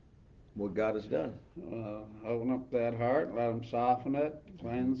God has done. Open up that heart, let him soften it,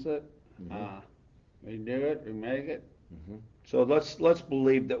 cleanse it. We do it, we make it. So let's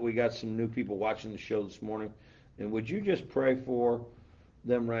believe that we got some new people watching the show this morning. And would you just pray for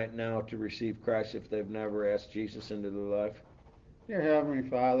them right now to receive Christ if they've never asked Jesus into their life? Dear Heavenly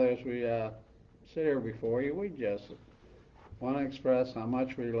Father, as we sit here before you, we just want to express how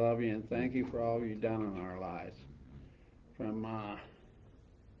much we love you and thank you for all you've done in our lives. From,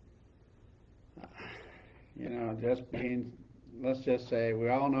 just being, let's just say, we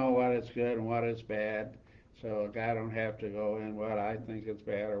all know what is good and what is bad. So I don't have to go in what I think is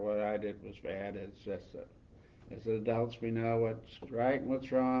bad or what I did was bad. It's just that as adults we know what's right and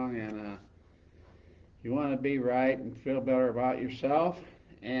what's wrong, and you want to be right and feel better about yourself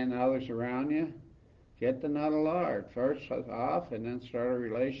and others around you. Get to know the Lord first off, and then start a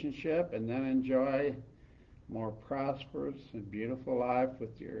relationship, and then enjoy more prosperous and beautiful life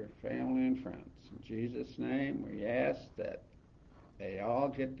with your family and friends. In Jesus' name, we ask that they all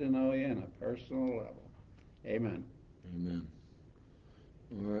get to know you on a personal level. Amen. Amen.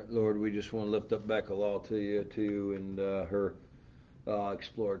 All right, Lord, we just want to lift up Becca Law to you and her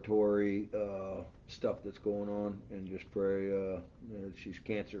exploratory stuff that's going on, and just pray that she's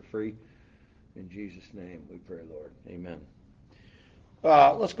cancer-free. In Jesus' name we pray, Lord. Amen.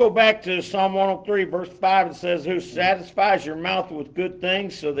 Let's go back to Psalm 103, verse 5. It says, "Who satisfies your mouth with good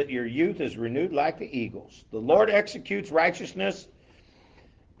things so that your youth is renewed like the eagles. The Lord executes righteousness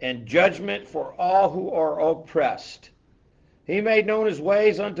and judgment for all who are oppressed. He made known his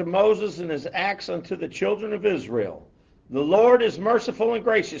ways unto Moses and his acts unto the children of Israel. The Lord is merciful and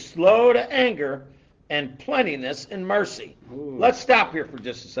gracious, slow to anger, and plenteousness in mercy." Ooh. Let's stop here for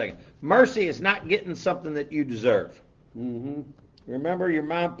just a second. Mercy is not getting something that you deserve. Remember, your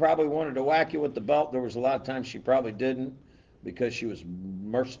mom probably wanted to whack you with the belt. There was a lot of times she probably didn't because she was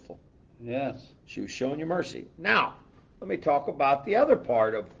merciful. Yes. She was showing you mercy. Now, let me talk about the other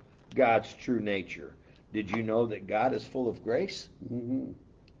part of God's true nature. Did you know that God is full of grace?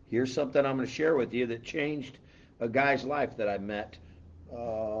 Here's something I'm going to share with you that changed a guy's life that I met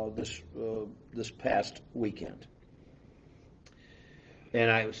this past weekend. And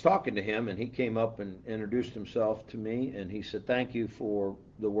I was talking to him, and he came up and introduced himself to me, and he said, "Thank you for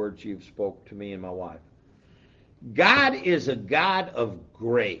the words you've spoke to me and my wife." God is a God of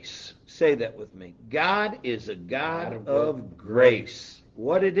grace. Say that with me. God is a God of grace.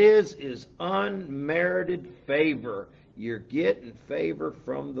 What it is unmerited favor. You're getting favor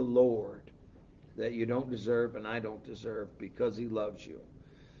from the Lord that you don't deserve and I don't deserve because he loves you.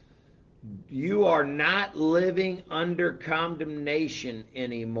 You are not living under condemnation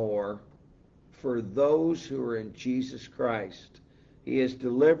anymore for those who are in Jesus Christ. He has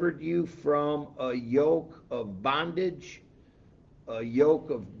delivered you from a yoke of bondage, a yoke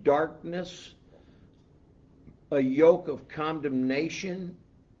of darkness, a yoke of condemnation,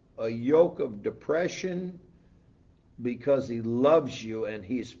 a yoke of depression, because he loves you and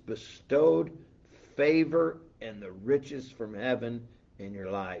he's bestowed favor and the riches from heaven in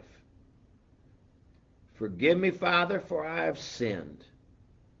your life. Forgive me, Father, for I have sinned.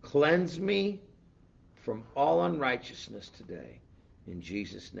 Cleanse me from all unrighteousness today. In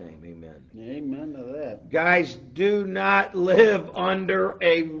Jesus' name, amen. Amen to that. Guys, do not live under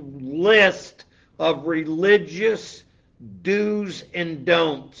a list of religious do's and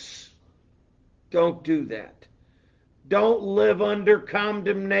don'ts. Don't do that. Don't live under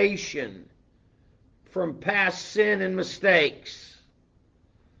condemnation from past sin and mistakes.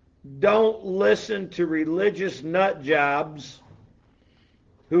 Don't listen to religious nut jobs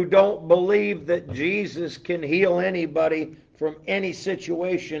who don't believe that Jesus can heal anybody from any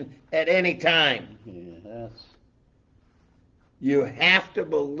situation at any time. Yes. You have to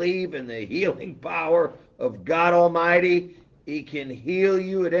believe in the healing power of God Almighty. He can heal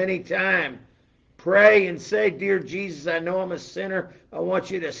you at any time. Pray and say, "Dear Jesus, I know I'm a sinner. I want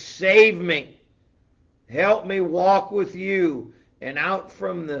you to save me. Help me walk with you and out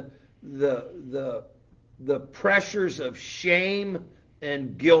from the pressures of shame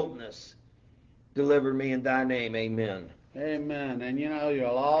and guiltness. Deliver me in thy name." Amen. Amen. And you'll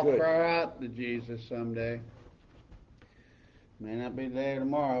all Good. cry out to Jesus someday. May not be there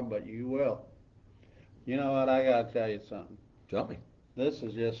tomorrow, but you will. You know what? I got to tell you something. Tell me. This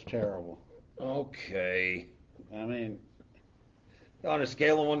is just terrible. Okay. I mean, On a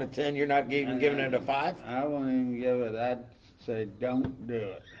scale of 1 to 10, you're not even giving it a 5? I won't even give it. I'd say don't do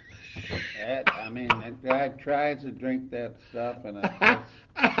it. That guy tries to drink that stuff, and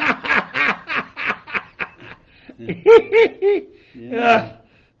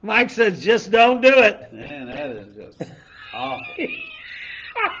Mike says, just don't do it. man, that is just awful.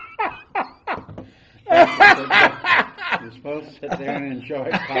 You're supposed to sit there and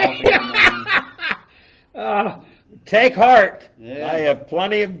enjoy coffee. Take heart. Yeah. I have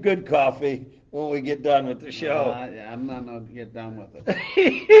plenty of good coffee when we get done with the show. I'm not going to get done with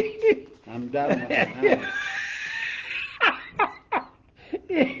it. I'm done with it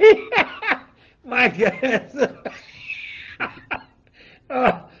now. My goodness.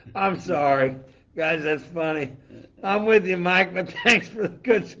 Oh, I'm sorry. Guys, that's funny. I'm with you, Mike, but thanks for the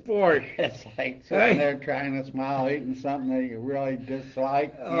good support. It's like sitting there trying to smile, eating something that you really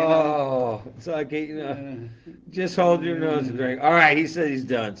dislike. It's like, just hold your nose and drink. All right, he said he's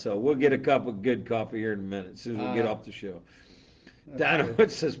done, so we'll get a cup of good coffee here in a minute as soon as we get off the show. Donovan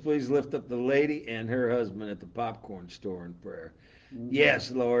says, please lift up the lady and her husband at the popcorn store in prayer. Mm-hmm.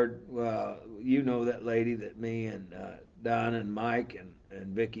 Yes, Lord. You know that lady that me and Don and Mike and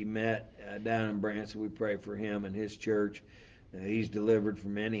Vicky met down in Branson. We pray for him and his church. He's delivered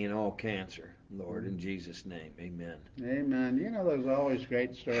from any and all cancer, Lord, in Jesus' name. Amen. Amen. There's always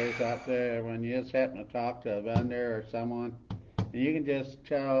great stories out there when you just happen to talk to a vendor or someone, and you can just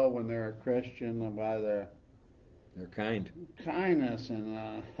tell when they're a Christian by their kindness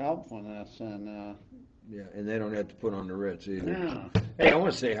and helpfulness and yeah, and they don't have to put on the Ritz either. No. Hey, I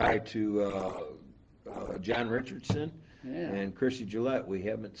want to say hi to John Richardson. Yeah. And Chrissy Gillette, we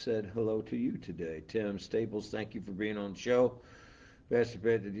haven't said hello to you today. Tim Staples, thank you for being on the show. Pastor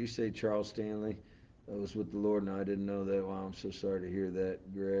Pat, did you say Charles Stanley was with the Lord? No, I didn't know that. Wow, I'm so sorry to hear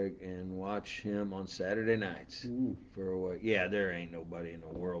that, Greg. And watch him on Saturday nights for a while. Yeah, there ain't nobody in the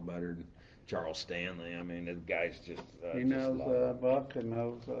world better than Charles Stanley. I mean, the guy's just he knows the book and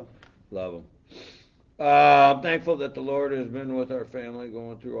knows. Love him. I'm thankful that the Lord has been with our family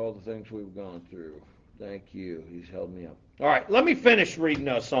going through all the things we've gone through. Thank you. He's held me up. All right, let me finish reading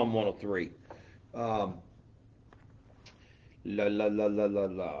Psalm 103.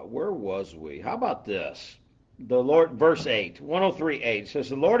 Where was we? How about this? The Lord, verse 8, 103:8 says,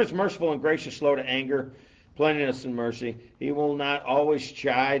 the Lord is merciful and gracious, slow to anger, plenteous in mercy. He will not always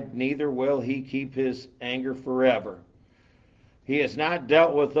chide, neither will he keep his anger forever. He has not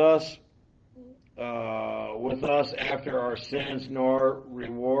dealt with us after our sins, nor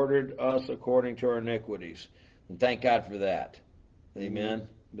rewarded us according to our iniquities. And thank God for that. Amen.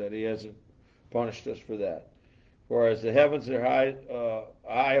 That he hasn't punished us for that. For as the heavens are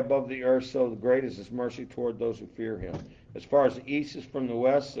high above the earth, so great is his mercy toward those who fear him. As far as the east is from the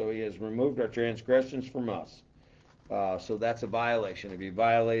west, so he has removed our transgressions from us. So that's a violation. If you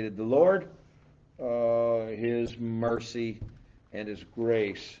violated the Lord, his mercy and his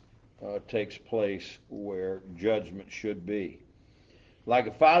grace takes place where judgment should be. Like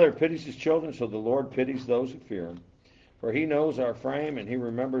a father pities his children, so the Lord pities those who fear him. For he knows our frame, and he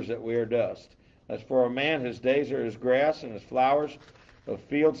remembers that we are dust. As for a man, his days are as grass, and as flowers of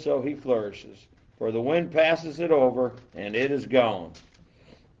field, so he flourishes. For the wind passes it over, and it is gone.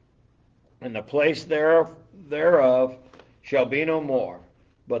 and the place thereof shall be no more.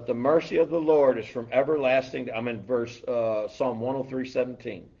 But the mercy of the Lord is from everlasting. I'm in verse Psalm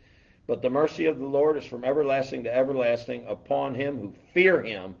 103:17. But the mercy of the Lord is from everlasting to everlasting upon him who fear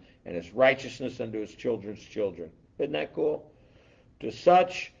him, and his righteousness unto his children's children. Isn't that cool? To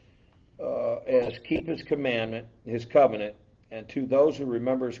such as keep his commandment, his covenant, and to those who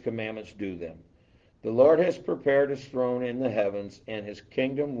remember his commandments, do them. The Lord has prepared his throne in the heavens, and his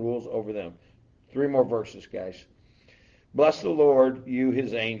kingdom rules over them. 3 more verses, guys. Bless the Lord, you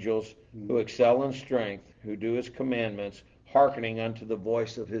his angels, who excel in strength, who do his commandments, hearkening unto the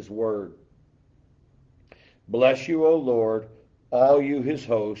voice of his word. Bless you, O Lord, all you his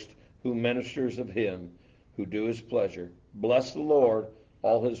host, who ministers of him, who do his pleasure. Bless the Lord,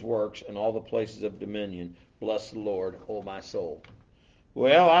 all his works, and all the places of dominion. Bless the Lord, O my soul.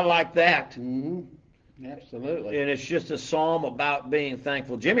 Well, I like that. Mm-hmm. Absolutely. And it's just a psalm about being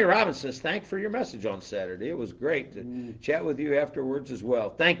thankful. Jimmy Robbins says, thanks for your message on Saturday. It was great to chat with you afterwards as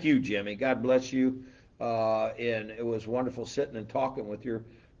well. Thank you, Jimmy. God bless you. And it was wonderful sitting and talking with your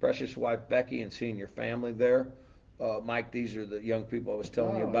precious wife, Becky, and seeing your family there. Mike, these are the young people I was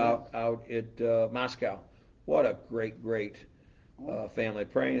telling you about out at Moscow. What a great family.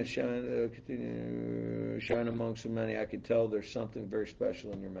 Praying and continue shine among so many. I can tell there's something very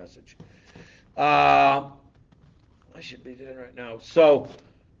special in your message. I should be dead right now. So,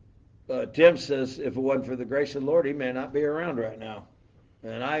 Tim says, if it wasn't for the grace of the Lord, he may not be around right now.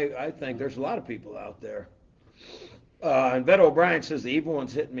 And I think there's a lot of people out there. And Beto O'Brien says, the evil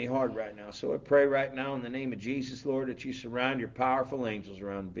one's hitting me hard right now. So I pray right now in the name of Jesus, Lord, that you surround your powerful angels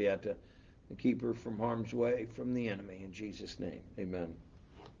around Beata and keep her from harm's way from the enemy. In Jesus' name, amen.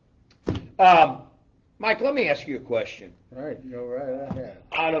 Mike, let me ask you a question. Right, go right ahead.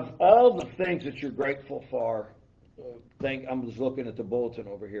 Out of all the things that you're grateful for, I'm just looking at the bulletin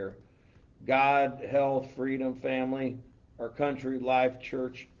over here. God, health, freedom, family, our country, life,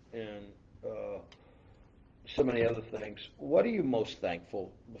 church, and so many other things. What are you most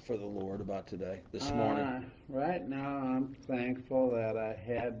thankful for the Lord about today, this morning? Right now, I'm thankful that I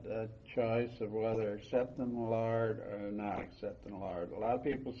had a choice of whether accepting the Lord or not accepting the Lord. A lot of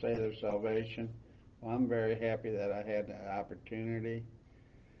people say their salvation. Well, I'm very happy that I had the opportunity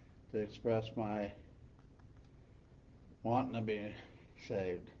to express my wanting to be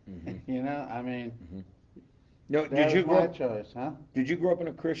saved. Mm-hmm. You know, I mean, No, that was my choice, huh? Did you grow up in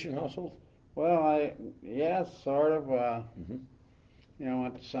a Christian household? Well, yes, sort of. You know,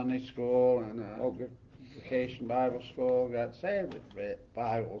 went to Sunday school and vacation Bible school. Got saved at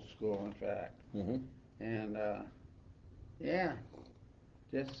Bible school, in fact. Mm-hmm. And yeah,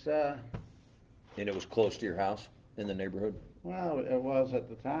 just. And it was close to your house in the neighborhood? Well, it was at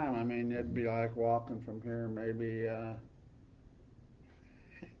the time. I mean, it'd be like walking from here maybe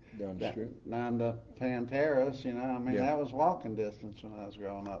down the street? Down to Pan Terrace, you know. I mean, that was walking distance when I was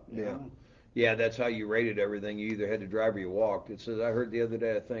growing up. You know? Yeah, that's how you rated everything. You either had to drive or you walked. It says, I heard the other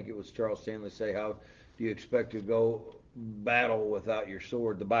day, I think it was Charles Stanley say, how do you expect to go battle without your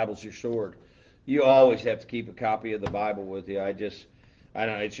sword? The Bible's your sword. You always have to keep a copy of the Bible with you. I don't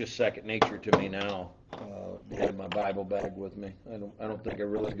know, it's just second nature to me now to have my Bible bag with me. I don't think I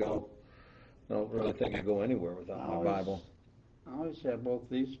really go anywhere without my Bible. I always have both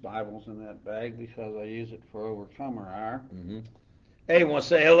these Bibles in that bag because I use it for Overcomer Hour. Mm-hmm. Hey, want to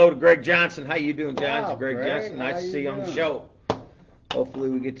say hello to Greg Johnson. How you doing, Johnson? Greg Johnson, nice to see you on the show. Hopefully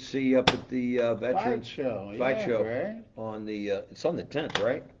we get to see you up at the Veterans Fight Show. Greg. On the it's on the 10th,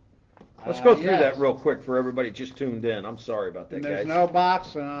 right? Let's go through that real quick for everybody just tuned in. I'm sorry about that, and guys. There's no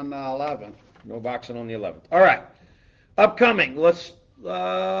boxing on the 11th. No boxing on the 11th. All right. Upcoming. Let's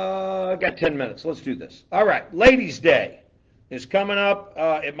I got 10 minutes. Let's do this. All right. Ladies' Day is coming up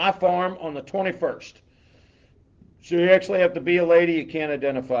at my farm on the 21st. So you actually have to be a lady. You can't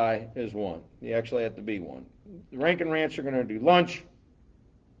identify as one. You actually have to be one. The Rankin Ranch are going to do lunch,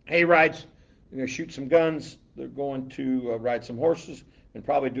 hay rides. They're going to shoot some guns. They're going to ride some horses and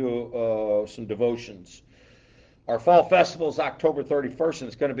probably do some devotions. Our fall festival is October 31st, and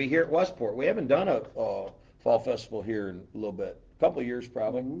it's going to be here at Westport. We haven't done a fall festival here in a little bit, a couple of years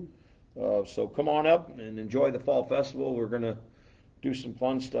probably. Mm-hmm. So come on up and enjoy the fall festival. We're going to do some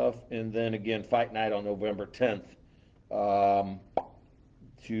fun stuff, and then again, Fight Night on November 10th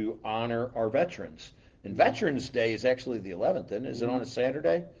to honor our veterans. And Veterans Day is actually the 11th, isn't it? Is it on a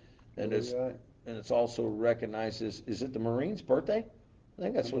Saturday? And it's also recognized as, is it the Marines' birthday? I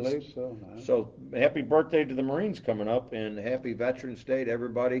think that's what it is. So happy birthday to the Marines coming up, and happy Veterans Day to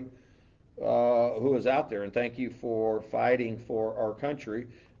everybody who is out there. And thank you for fighting for our country.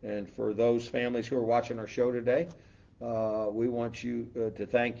 And for those families who are watching our show today, we want you to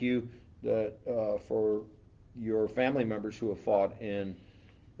thank you that for your family members who have fought and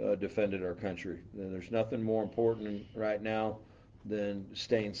defended our country. And there's nothing more important right now than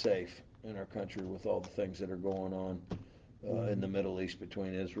staying safe in our country with all the things that are going on in the Middle East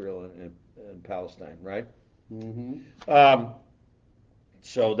between Israel and Palestine, right? Mm-hmm.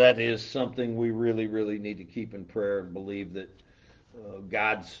 So that is something we really, really need to keep in prayer and believe that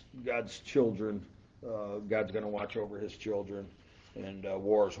God's children, God's going to watch over His children, and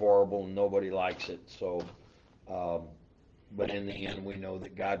war is horrible and nobody likes it. So, but in the end, we know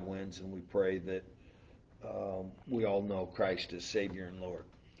that God wins, and we pray that we all know Christ is Savior and Lord.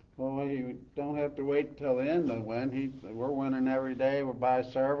 Well, you don't have to wait until the end to win. We're winning every day by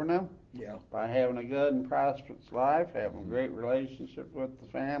serving Him. Yeah. By having a good and prosperous life, having a great relationship with the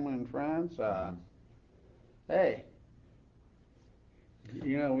family and friends. Hey,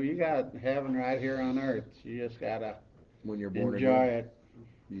 you know, you got heaven right here on earth. You just gotta When you're born enjoy again. it.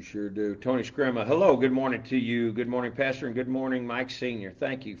 You sure do. Tony Scrimma, hello, good morning to you. Good morning, Pastor, and good morning, Mike Sr.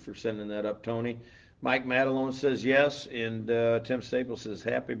 Thank you for sending that up, Tony. Mike Madelone says yes, and Tim Staples says,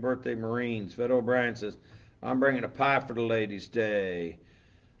 happy birthday, Marines. Vito O'Brien says, I'm bringing a pie for the ladies' day.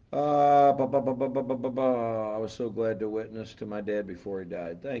 I was so glad to witness to my dad before he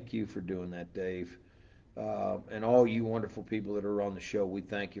died. Thank you for doing that, Dave. And all you wonderful people that are on the show, we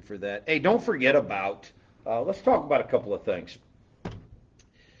thank you for that. Hey, don't forget about, let's talk about a couple of things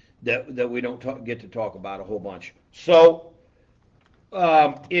that we don't get to talk about a whole bunch. So,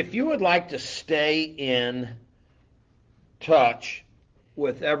 if you would like to stay in touch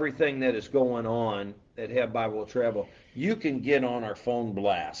with everything that is going on at Have Bible Travel, you can get on our phone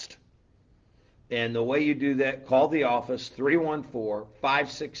blast. And the way you do that, call the office,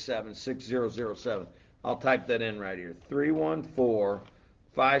 314-567-6007. I'll type that in right here,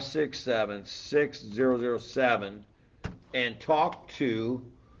 314-567-6007, and talk to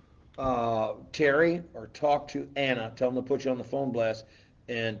Terry or talk to Anna. Tell them to put you on the phone blast,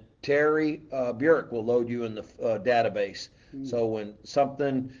 and Terry Burek will load you in the database. So when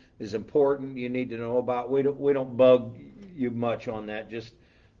something is important you need to know about, we don't bug you much on that. Just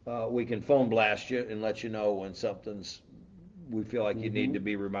we can phone blast you and let you know when something's we feel like you need to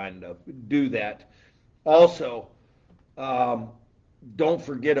be reminded of. Do that. Also, don't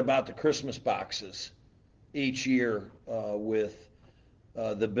forget about the Christmas boxes each year with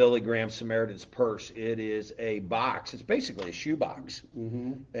the Billy Graham Samaritan's Purse. It is a box. It's basically a shoe box.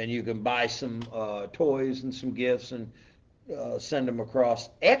 And you can buy some toys and some gifts and send them across.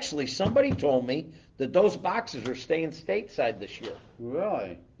 Actually, somebody told me that those boxes are staying stateside this year.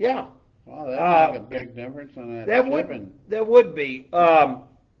 Really? Yeah. Wow, that makes a big difference on that shipping. That would be.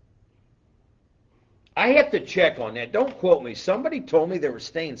 I have to check on that. Don't quote me. Somebody told me they were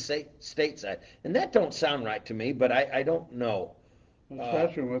staying stateside, and that don't sound right to me, but I don't know.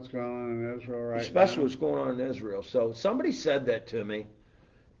 Especially what's going on in Israel right now. Especially what's going on in Israel. So somebody said that to me.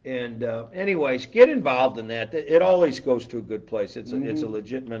 And anyways, get involved in that. It always goes to a good place. It's a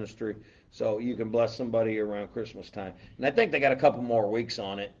legit ministry, so you can bless somebody around Christmas time. And I think they got a couple more weeks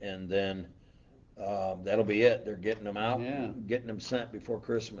on it, and then that'll be it. They're getting them out, getting them sent before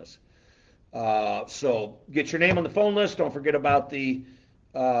Christmas. So get your name on the phone list. Don't forget about the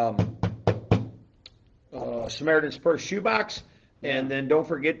Samaritan's Purse shoebox. And then don't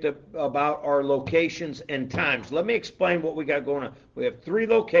forget about our locations and times. Let me explain what we got going on. We have 3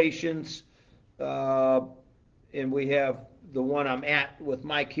 locations, and we have the one I'm at with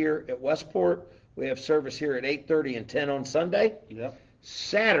Mike here at Westport. We have service here at 8:30 and 10 on Sunday. Yep.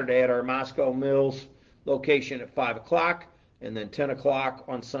 Saturday at our Moscow Mills location at 5 o'clock, and then 10 o'clock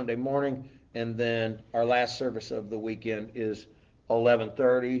on Sunday morning. And then our last service of the weekend is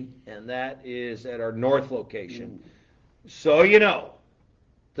 11:30, and that is at our North location. So you know,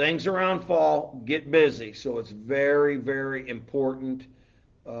 things around fall get busy, so it's very, very important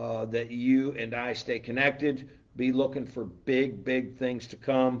that you and I stay connected. Be looking for big, big things to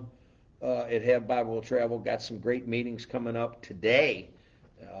come at Have Bible Travel. Got some great meetings coming up today,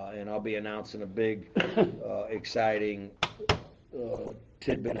 and I'll be announcing a big, exciting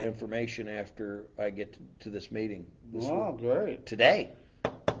tidbit of information after I get to this meeting. Wow, great. Today.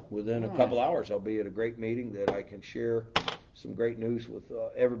 Within a couple hours, I'll be at a great meeting that I can share some great news with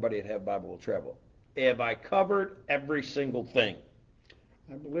everybody at Have Bible Travel. Have I covered every single thing?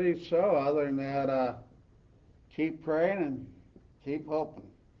 I believe so. Other than that, keep praying and keep hoping.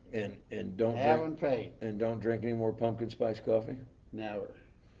 And don't having faith. And don't drink any more pumpkin spice coffee. Never.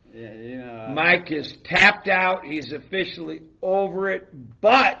 Yeah, you know. Mike is tapped out. He's officially over it.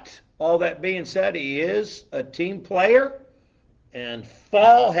 But all that being said, he is a team player. And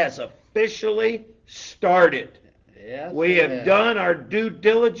fall has officially started. Yes, We have done our due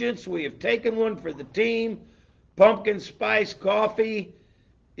diligence. We have taken one for the team. Pumpkin spice coffee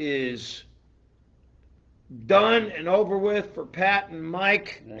is done and over with for Pat and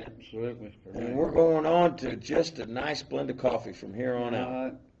Mike. Absolutely. And we're going on to just a nice blend of coffee from here on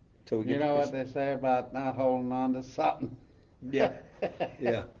out. Till we You get know to what they say about not holding on to something? Yeah,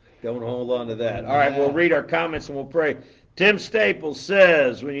 yeah. Don't hold on to that. All right, we'll read our comments and we'll pray. Tim Staples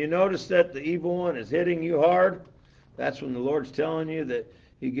says, when you notice that the evil one is hitting you hard, that's when the Lord's telling you that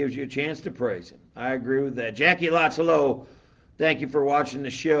he gives you a chance to praise him. I agree with that. Jackie Lots, hello. Thank you for watching the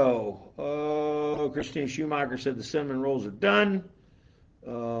show. Oh, Christine Schumacher said the cinnamon rolls are done.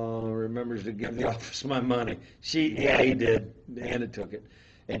 Remembers to give the office my money. He did. Anna took it.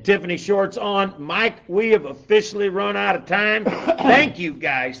 And Tiffany Short's on. Mike, we have officially run out of time. Thank you,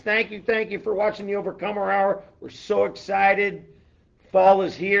 guys. Thank you for watching the Overcomer Hour. We're so excited. Fall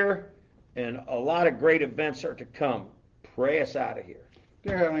is here, and a lot of great events are to come. Pray us out of here.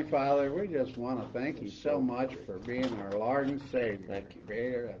 Dear Heavenly Father, we just want to thank you so much for being our Lord and Savior, Thank you.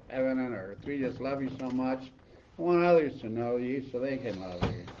 Creator of heaven and earth. We just love you so much. I want others to know you so they can love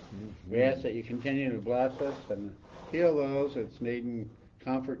you. We ask that you continue to bless us and heal those that's needing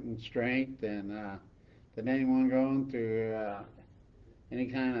comfort and strength, and that anyone going through any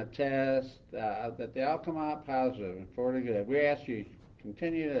kind of test, that they all come out positive and for the good. We ask you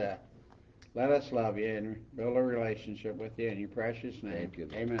continue to let us love you and build a relationship with you in your precious name. Thank you.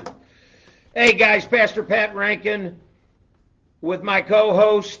 Amen. Hey, guys, Pastor Pat Rankin with my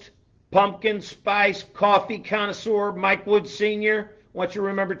co-host, pumpkin spice coffee connoisseur, Mike Wood Sr. I want you to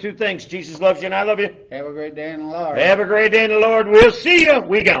remember two things. Jesus loves you and I love you. Have a great day in the Lord. Have a great day in the Lord. We'll see you.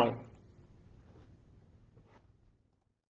 We gone.